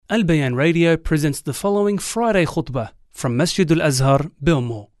Al Bayan Radio presents the following Friday khutbah from Masjid Al-Azhar,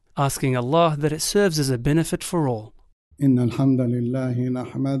 Bilmo, asking Allah that it serves as a benefit for all. إن الحمد لله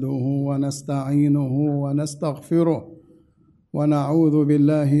نحمده ونستعينه ونستغفره ونعوذ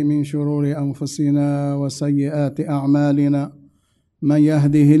بالله من شرور أنفسنا وسيئات أعمالنا من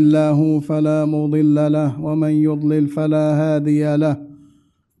يهده الله فلا مضل له ومن يضلل فلا هادي له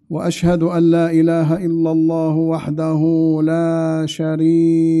وأشهد أن لا إله إلا الله وحده لا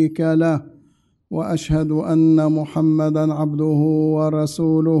شريك له وأشهد أن محمدا عبده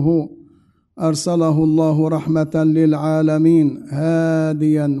ورسوله أرسله الله رحمة للعالمين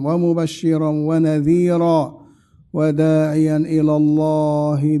هاديا ومبشرا ونذيرا وداعيا إلى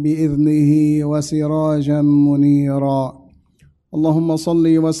الله بإذنه وسراجا منيرا. اللهم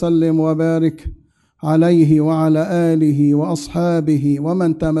صل وسلم وبارك عليه وعلى آله وأصحابه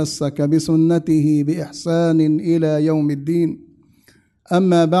ومن تمسك بسنته بإحسان إلى يوم الدين.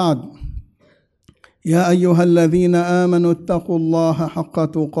 أما بعد، يا أيها الذين آمنوا اتقوا الله حق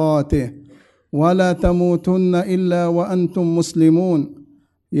تقاته ولا تموتن إلا وأنتم مسلمون.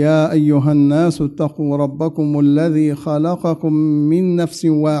 يا أيها الناس اتقوا ربكم الذي خلقكم من نفس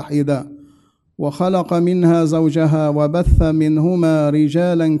واحدة وخلق منها زوجها وبث منهما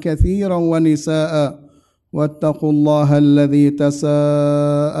رجالا كثيرا ونساء واتقوا الله الذي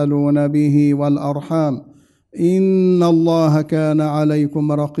تساءلون به والأرحام إن الله كان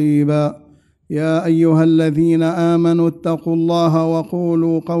عليكم رقيبا. يا أيها الذين آمنوا اتقوا الله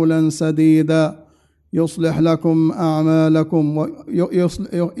وقولوا قولا سديدا يصلح لكم أعمالكم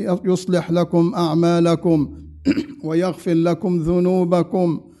ويغفر لكم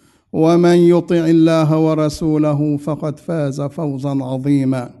ذنوبكم ومن يطع الله ورسوله فقد فاز فوزا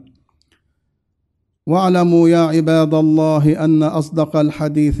عظيما. واعلموا يا عباد الله أن أصدق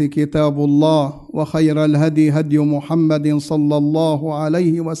الحديث كتاب الله وخير الهدي هدي محمد صلى الله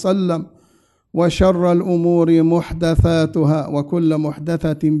عليه وسلم وشر الأمور محدثاتها وكل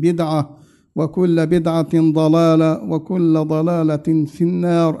محدثة بدعة وكل بدعة ضلالة وكل ضلالة في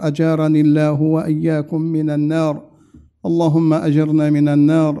النار. أجارني الله وإياكم من النار. اللهم أجرنا من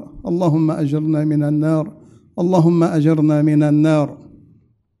النار، اللهم أجرنا من النار، اللهم أجرنا من النار.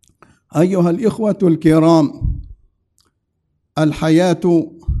 أيها الإخوة الكرام،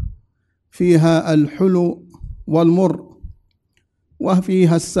 الحياة فيها الحلو والمر،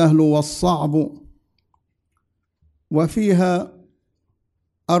 وفيها السهل والصعب، وفيها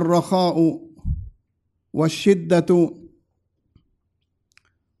الرخاء والشدة،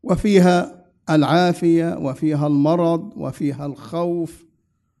 وفيها العافية، وفيها المرض، وفيها الخوف،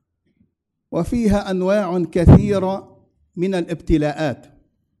 وفيها أنواع كثيرة من الابتلاءات.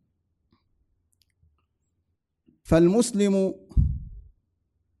 فالمسلم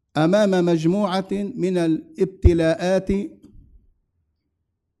أمام مجموعة من الابتلاءات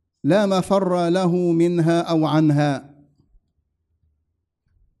لا مفر له منها أو عنها،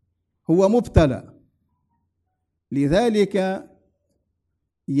 هو مبتلى. لذلك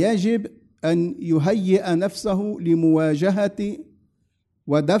يجب أن يهيئ نفسه لمواجهة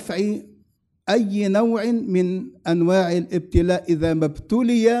ودفع أي نوع من أنواع الابتلاء إذا ما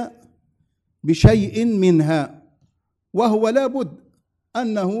ابتلي بشيء منها، وهو لا بد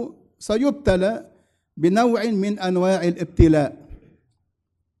أنه سيبتلى بنوع من أنواع الابتلاء.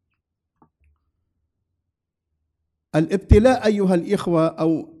 الابتلاء أيها الإخوة،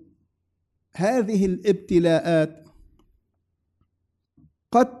 أو هذه الابتلاءات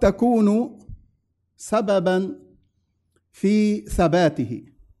قد تكون سببا في ثباته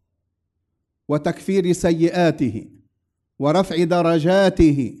وتكفير سيئاته ورفع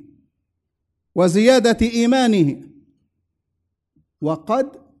درجاته وزيادة إيمانه،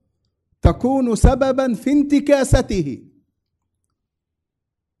 وقد تكون سببا في انتكاسته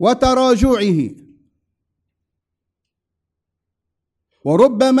وتراجعه،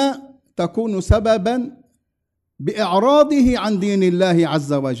 وربما تكون سببا بإعراضه عن دين الله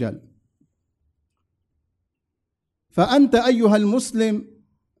عز وجل. فأنت أيها المسلم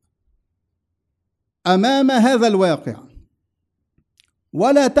أمام هذا الواقع،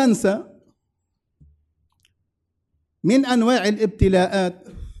 ولا تنسى من أنواع الابتلاءات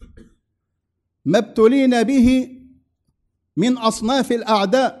ما ابتلينا به من أصناف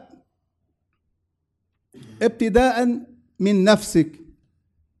الأعداء، ابتداء من نفسك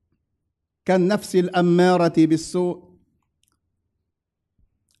كالنفس الأمارة بالسوء،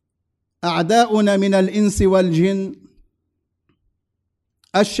 أعداؤنا من الإنس والجن،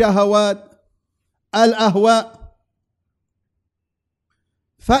 الشهوات، الأهواء.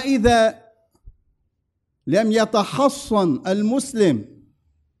 فإذا لم يتحصن المسلم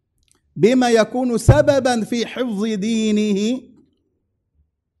بما يكون سببا في حفظ دينه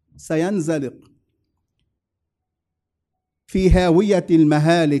سينزلق في هاوية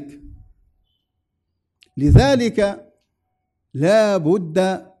المهالك. لذلك لا بد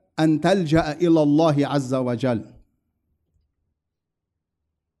أن تلجأ إلى الله عز وجل،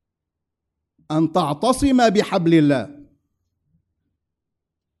 أن تعتصم بحبل الله،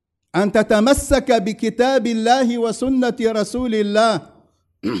 أن تتمسك بكتاب الله وسنة رسول الله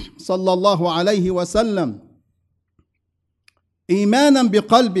صلى الله عليه وسلم إيمانا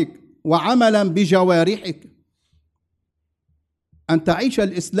بقلبك وعملا بجوارحك، أن تعيش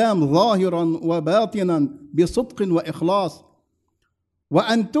الإسلام ظاهرا وباطنا بصدق وإخلاص،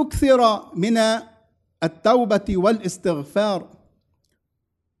 وأن تكثر من التوبة والاستغفار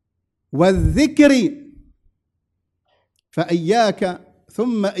والذكر، فإياك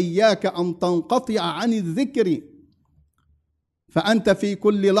ثم إياك أن تنقطع عن الذكر، فأنت في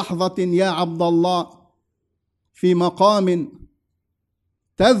كل لحظة يا عبد الله في مقام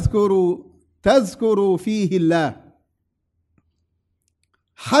تذكر فيه الله،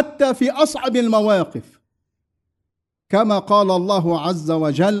 حتى في أصعب المواقف، كما قال الله عز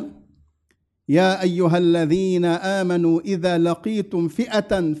وجل: يا أيها الذين آمنوا إذا لقيتم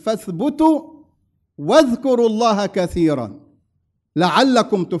فئة فاثبتوا واذكروا الله كثيرا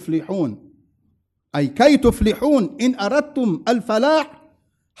لعلكم تفلحون، أي كي تفلحون إن أردتم الفلاح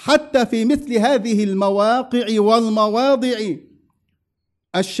حتى في مثل هذه المواقع والمواضع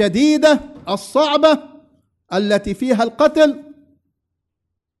الشديدة الصعبة التي فيها القتل.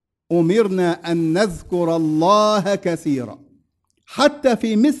 أمرنا أن نذكر الله كثيرا حتى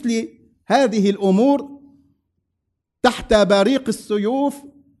في مثل هذه الأمور، تحت بريق السيوف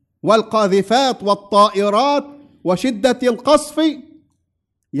والقاذفات والطائرات وشدة القصف،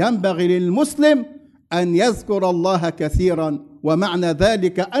 ينبغي للمسلم أن يذكر الله كثيرا. ومعنى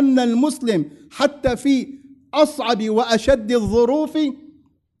ذلك أن المسلم حتى في أصعب وأشد الظروف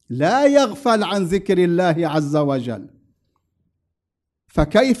لا يغفل عن ذكر الله عز وجل.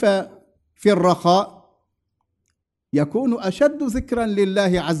 فكيف في الرخاء يكون أشد ذكرا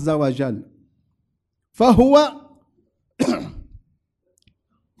لله عز وجل، فهو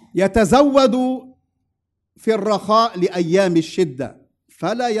يتزود في الرخاء لأيام الشدة،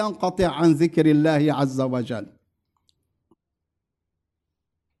 فلا ينقطع عن ذكر الله عز وجل.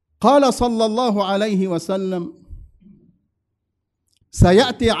 قال صلى الله عليه وسلم: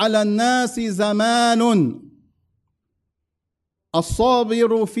 سيأتي على الناس زمان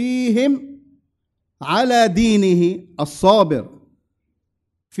الصابر فيهم على دينه، الصابر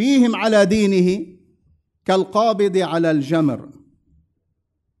فيهم على دينه كالقابض على الجمر.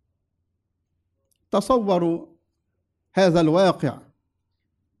 تصوروا هذا الواقع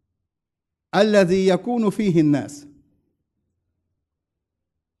الذي يكون فيه الناس.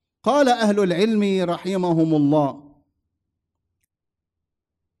 قال أهل العلم رحمهم الله: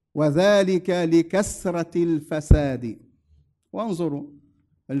 وذلك لكثرة الفساد. وانظروا،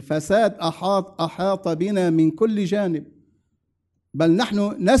 الفساد أحاط بنا من كل جانب، بل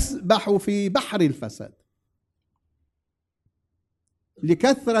نحن نسبح في بحر الفساد.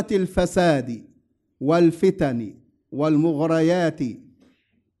 لكثرة الفساد والفتن والمغريات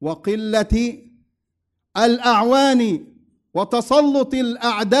وقلة الأعوان وتسلط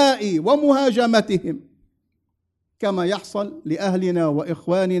الأعداء ومهاجمتهم، كما يحصل لأهلنا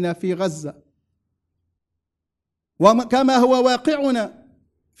وإخواننا في غزة، وكما هو واقعنا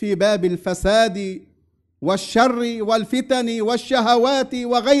في باب الفساد والشر والفتن والشهوات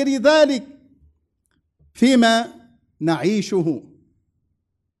وغير ذلك فيما نعيشه.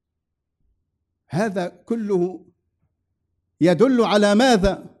 هذا كله يدل على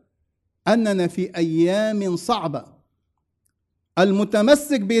ماذا؟ أننا في أيام صعبة.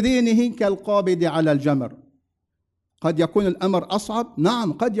 المتمسك بدينه كالقابض على الجمر. قد يكون الأمر أصعب،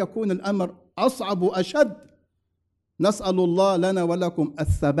 نعم قد يكون الأمر أصعب وأشد. نسأل الله لنا ولكم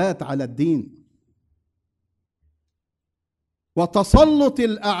الثبات على الدين. وتسلط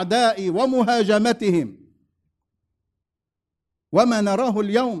الأعداء ومهاجمتهم، وما نراه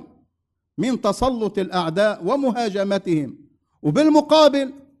اليوم من تسلط الأعداء ومهاجمتهم،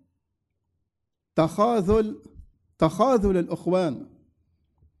 وبالمقابل تخاذل الإخوان،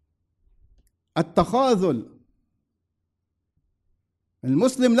 التخاذل.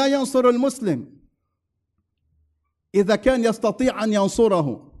 المسلم لا ينصر المسلم إذا كان يستطيع أن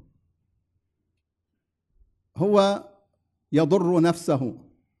ينصره، هو يضر نفسه.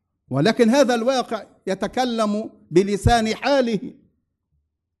 ولكن هذا الواقع يتكلم بلسان حاله.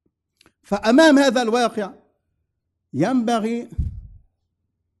 فأمام هذا الواقع ينبغي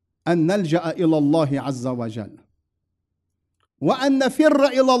أن نلجأ إلى الله عز وجل، وأن نفر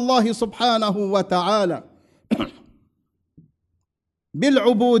إلى الله سبحانه وتعالى.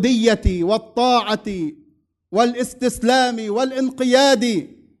 بالعبودية والطاعة والاستسلام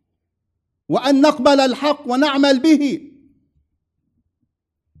والانقياد، وأن نقبل الحق ونعمل به،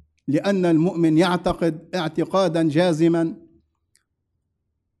 لأن المؤمن يعتقد اعتقادا جازما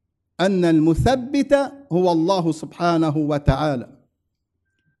أن المثبت هو الله سبحانه وتعالى.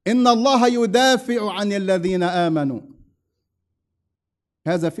 إن الله يدافع عن الذين آمنوا،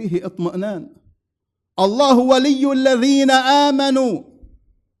 هذا فيه اطمئنان. الله ولي الذين آمنوا،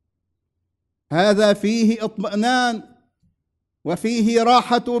 هذا فيه اطمئنان وفيه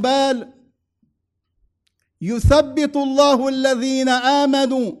راحة بال. يثبت الله الذين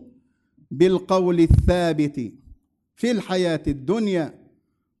آمنوا بالقول الثابت في الحياة الدنيا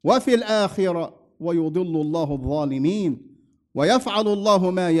وفي الآخرة، ويضل الله الظالمين ويفعل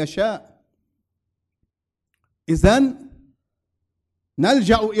الله ما يشاء. إذن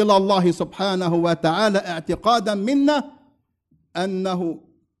نلجأ إلى الله سبحانه وتعالى اعتقادا منا أنه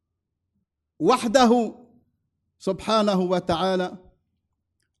وحده سبحانه وتعالى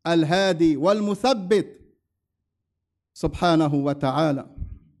الهادي والمثبت سبحانه وتعالى.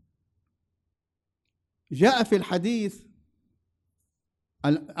 جاء في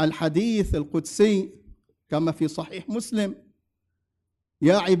الحديث القدسي كما في صحيح مسلم: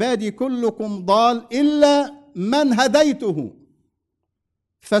 يا عبادي كلكم ضال إلا من هديته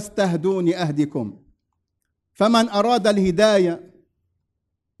فاستهدوني أهدكم. فمن أراد الهداية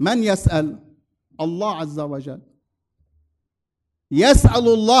من يسأل؟ الله عز وجل، يسأل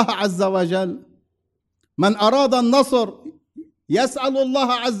الله عز وجل. من أراد النصر يسأل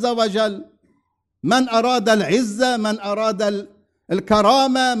الله عز وجل. من أراد العزة، من أراد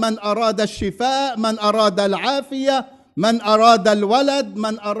الكرامة، من أراد الشفاء، من أراد العافية، من أراد الولد،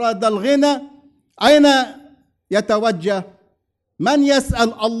 من أراد الغنى، أين يتوجه؟ من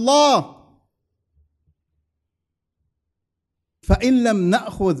يسأل؟ الله. فإن لم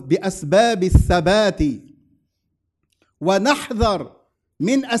نأخذ بأسباب الثبات ونحذر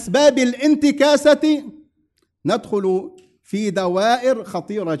من أسباب الانتكاسة ندخل في دوائر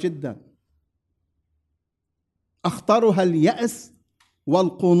خطيرة جدا، أخطرها اليأس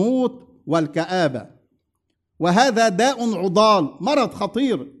والقنوط والكآبة. وهذا داء عضال، مرض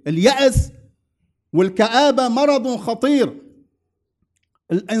خطير. اليأس والكآبة مرض خطير.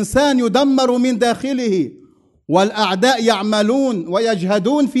 الإنسان يدمر من داخله، والأعداء يعملون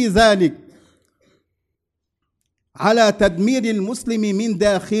ويجهدون في ذلك على تدمير المسلم من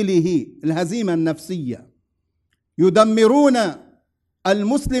داخله. الهزيمة النفسية، يدمرون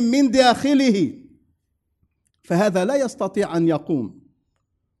المسلم من داخله، فهذا لا يستطيع أن يقوم،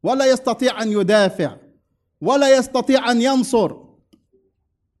 ولا يستطيع أن يدافع، ولا يستطيع أن ينصر.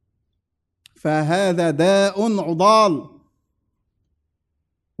 فهذا داء عضال،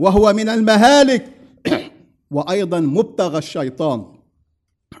 وهو من المهالك وأيضا مبتغى الشيطان.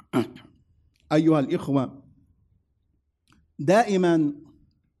 أيها الإخوة، دائما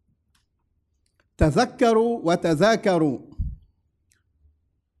تذكروا وتذاكروا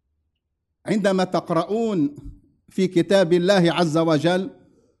عندما تقرؤون في كتاب الله عز وجل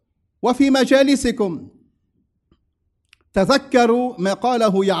وفي مجالسكم، تذكروا ما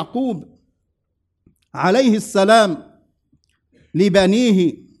قاله يعقوب عليه السلام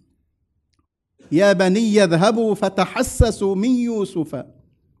لبنيه: يا بني اذهبوا فتحسسوا من يوسف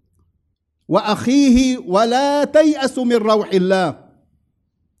وأخيه ولا تيأسوا من روح الله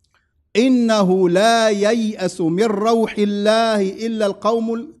إنه لا ييأس من روح الله إلا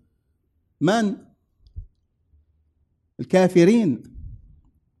القوم من؟ الكافرين.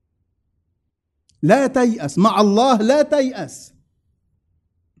 لا تيأس مع الله، لا تيأس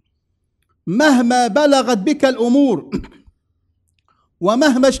مهما بلغت بك الأمور،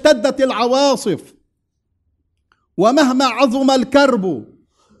 ومهما اشتدت العواصف، ومهما عظم الكرب،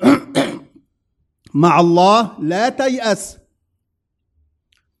 مع الله لا تيأس.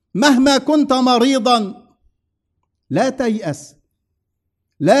 مهما كنت مريضا لا تيأس،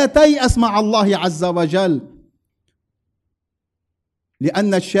 لا تيأس مع الله عز وجل،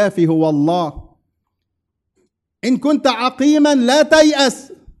 لأن الشافي هو الله. إن كنت عقيما لا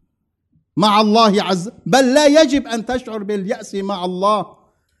تيأس مع الله بل لا يجب أن تشعر باليأس مع الله،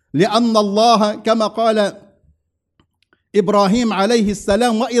 لأن الله كما قال إبراهيم عليه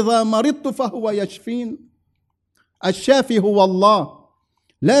السلام: وإذا مرضت فهو يشفين. الشافي هو الله.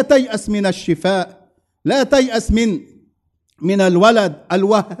 لا تيأس من الشفاء، لا تيأس من الولد.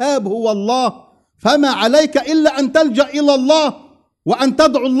 الوهاب هو الله، فما عليك إلا أن تلجأ إلى الله وأن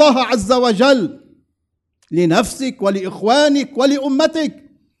تدعو الله عز وجل لنفسك ولإخوانك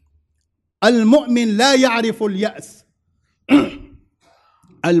ولأمتك. المؤمن لا يعرف اليأس.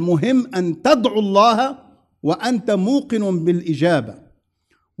 المهم أن تدعو الله وأنت موقن بالإجابة،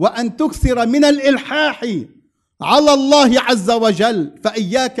 وأن تكثر من الإلحاح على الله عز وجل،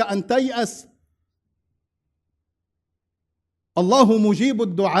 فإياك أن تيأس. الله مجيب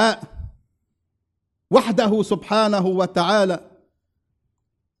الدعاء وحده سبحانه وتعالى.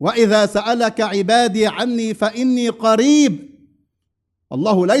 وإذا سألك عبادي عني فإني قريب.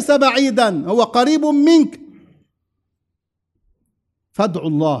 الله ليس بعيدا، هو قريب منك. فادعوا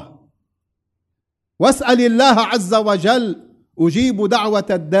الله واسأل الله عز وجل. أجيب دعوة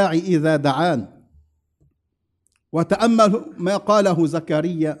الداعي إذا دعان. وتأمل ما قاله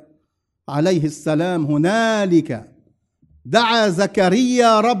زكريا عليه السلام. هنالك دعا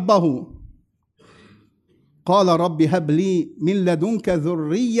زكريا ربه قال رب هب لي من لدنك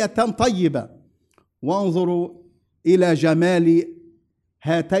ذرية طيبة. وانظروا إلى جمال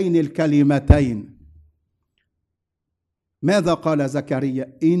هاتين الكلمتين. ماذا قال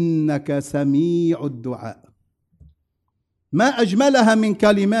زكريا؟ إنك سميع الدعاء. ما أجملها من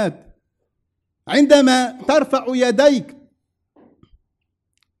كلمات. عندما ترفع يديك،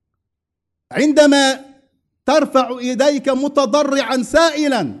 عندما ترفع يديك متضرعا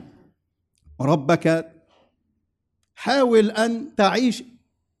سائلا ربك، حاول أن تعيش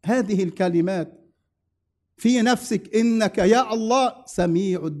هذه الكلمات في نفسك. إنك يا الله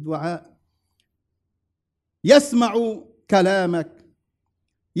سميع الدعاء، يسمع كلامك،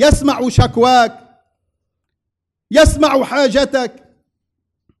 يسمع شكواك، يسمع حاجتك.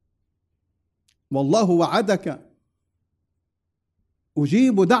 والله وعدك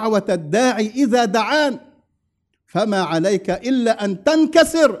أجيب دعوة الداعي إذا دعان. فما عليك إلا أن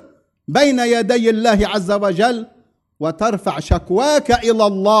تنكسر بين يدي الله عز وجل وترفع شكواك إلى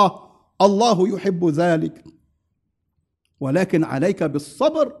الله. الله يحب ذلك، ولكن عليك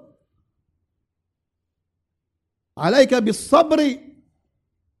بالصبر، عليك بالصبر،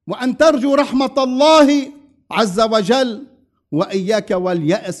 وأن ترجو رحمة الله عز وجل، وإياك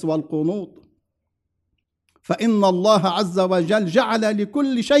واليأس والقنوط. فإن الله عز وجل جعل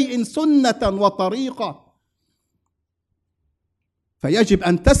لكل شيء سنة وطريقة، فيجب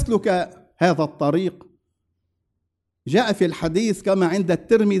أن تسلك هذا الطريق. جاء في الحديث كما عند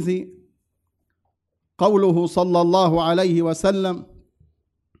الترمذي قوله صلى الله عليه وسلم: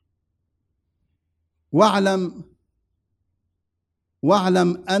 واعلم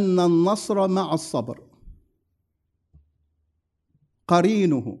أن النصر مع الصبر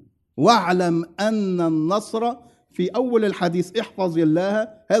قرينه. واعلم أن النصر في أول الحديث. احفظ الله،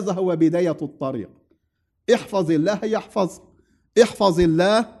 هذا هو بداية الطريق. احفظ الله يحفظ، احفظ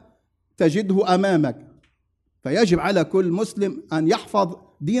الله تجده أمامك. فيجب على كل مسلم أن يحفظ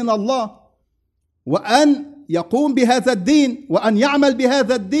دين الله، وأن يقوم بهذا الدين، وأن يعمل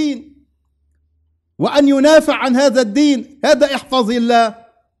بهذا الدين، وأن ينافع عن هذا الدين. هذا احفظ الله.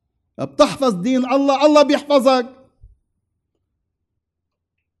 بتحفظ دين الله، الله بيحفظك.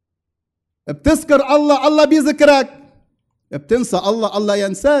 بتذكر الله، الله بيذكرك. بتنسى الله، الله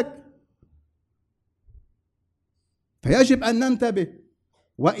ينساك. فيجب أن ننتبه.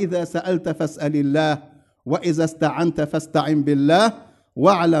 وإذا سألت فاسأل الله، وإذا استعنت فاستعن بالله.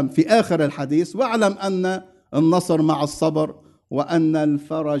 واعلم في آخر الحديث: واعلم أن النصر مع الصبر، وأن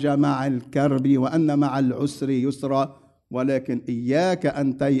الفرج مع الكرب، وأن مع العسر يسرا، ولكن إياك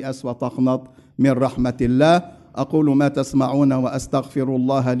أن تيأس وتقنط من رحمة الله. أقول ما تسمعون وأستغفر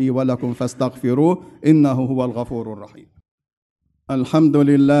الله لي ولكم فاستغفروه إنه هو الغفور الرحيم. الحمد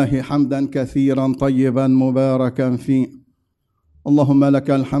لله حمدا كثيرا طيبا مباركا فيه. اللهم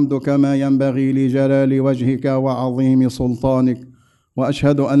لك الحمد كما ينبغي لجلال وجهك وعظيم سلطانك.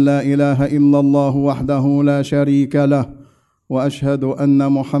 وأشهد أن لا إله إلا الله وحده لا شريك له، وأشهد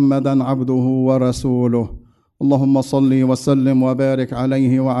أن محمدا عبده ورسوله. اللهم صل وسلم وبارك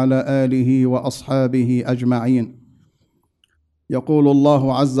عليه وعلى آله وأصحابه أجمعين. يقول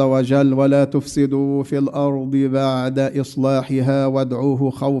الله عز وجل: ولا تفسدوا في الأرض بعد إصلاحها وادعوه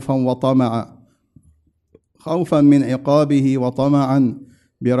خوفا وطمعا. خوفا من عقابه وطمعا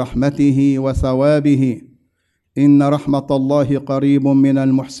برحمته وثوابه. إن رحمة الله قريب من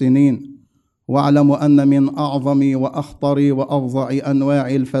المحسنين. واعلموا أن من أعظم وأخطر وأفظع أنواع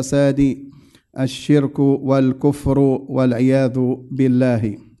الفساد الشرك والكفر والعياذ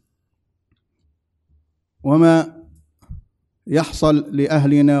بالله. وما يحصل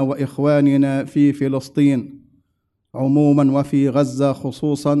لأهلنا وإخواننا في فلسطين عموما وفي غزة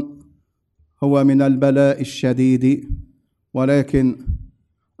خصوصا هو من البلاء الشديد، ولكن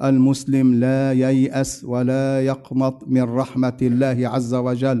المسلم لا ييأس ولا يقنط من رحمة الله عز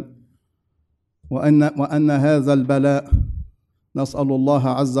وجل، وأن هذا البلاء نسأل الله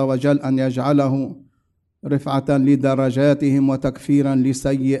عز وجل أن يجعله رفعة لدرجاتهم وتكفيرا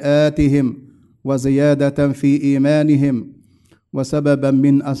لسيئاتهم وزيادة في إيمانهم وسببا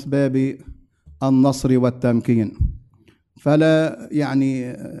من أسباب النصر والتمكين. فلا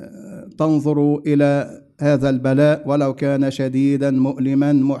تنظروا إلى هذا البلاء ولو كان شديدا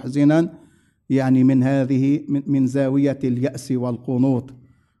مؤلما محزنا من زاوية اليأس والقنوط،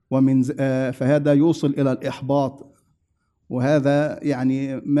 فهذا يوصل إلى الإحباط، وهذا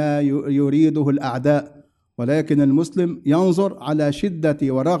ما يريده الأعداء. ولكن المسلم ينظر على شدة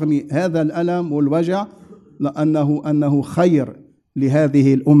ورغم هذا الألم والوجع أنه خير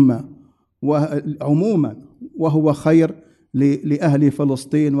لهذه الأمة عموما، وهو خير لأهل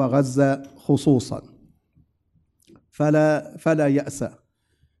فلسطين وغزة خصوصا. فلا يأس.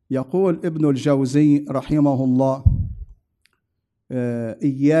 يقول ابن الجوزي رحمه الله: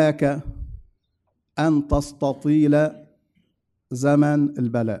 إياك أن تستطيل زمن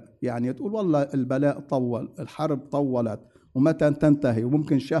البلاء. تقول والله البلاء طول، الحرب طولت، ومتى تنتهي؟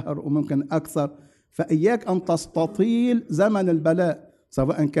 وممكن شهر وممكن أكثر. فإياك أن تستطيل زمن البلاء،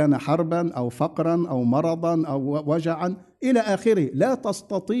 سواء كان حربا أو فقرا أو مرضا أو وجعا إلى آخره. لا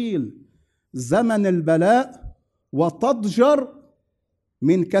تستطيل زمن البلاء وتضجر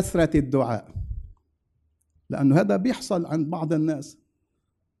من كثرة الدعاء، لأنه هذا بيحصل عند بعض الناس،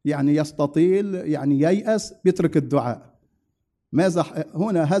 يستطيل ييأس بيترك الدعاء. ماذا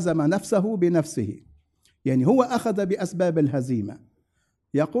هنا؟ هزم نفسه بنفسه، هو أخذ بأسباب الهزيمة.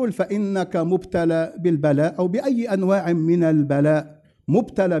 يقول: فإنك مبتلى بالبلاء أو بأي أنواع من البلاء،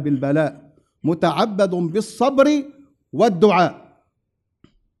 مبتلى بالبلاء متعبد بالصبر والدعاء،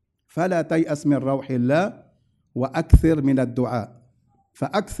 فلا تيأس من روح الله وأكثر من الدعاء.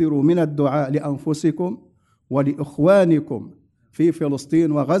 فأكثروا من الدعاء لأنفسكم ولإخوانكم في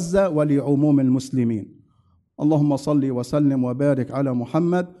فلسطين وغزة ولعموم المسلمين. اللهم صل وسلم وبارك على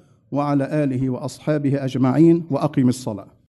محمد وعلى آله وأصحابه أجمعين، وأقم الصلاة.